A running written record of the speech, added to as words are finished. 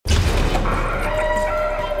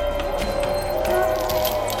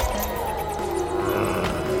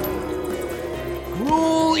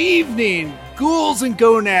ghouls and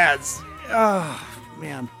gonads. Oh,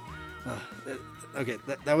 man. Okay,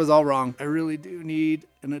 that was all wrong. I really do need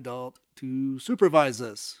an adult to supervise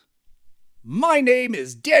us. My name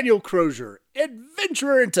is Daniel Crozier,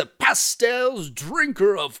 adventurer into pastels,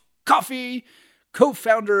 drinker of coffee,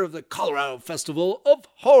 co-founder of the Colorado Festival of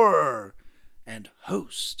Horror, and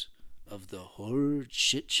host of the Horror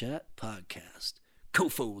Chit Chat podcast,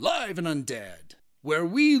 COFOH Live and Undead, where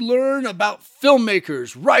we learn about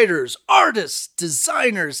filmmakers, writers, artists,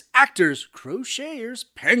 designers, actors, crocheters,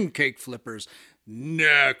 pancake flippers,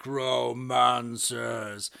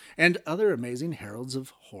 necromancers, and other amazing heralds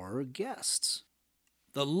of horror guests.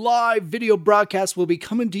 The live video broadcast will be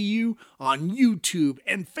coming to you on YouTube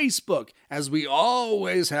and Facebook, as we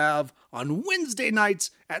always have on Wednesday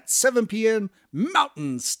nights at 7 p.m.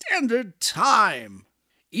 Mountain Standard Time.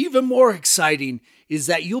 Even more exciting is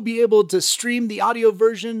that you'll be able to stream the audio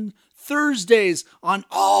version Thursdays on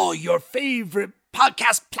all your favorite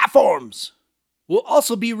podcast platforms. We'll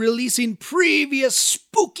also be releasing previous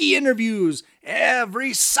spooky interviews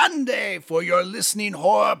every Sunday for your listening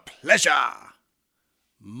horror pleasure.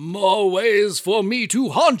 More ways for me to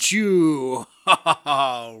haunt you. Ha ha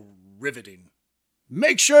ha, riveting.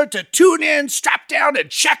 Make sure to tune in, strap down, and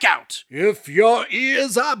check out. If your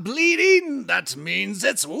ears are bleeding, that means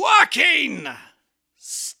it's working.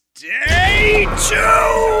 Stay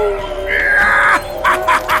tuned.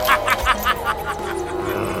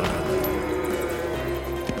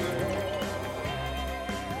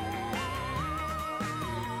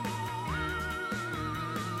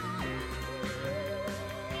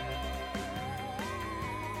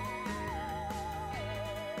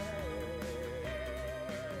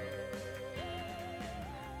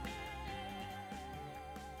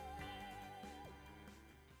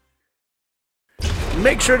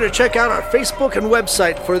 Make sure to check out our Facebook and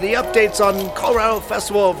website for the updates on Colorado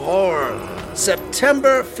Festival of Horror,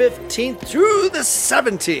 September 15th through the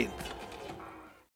 17th.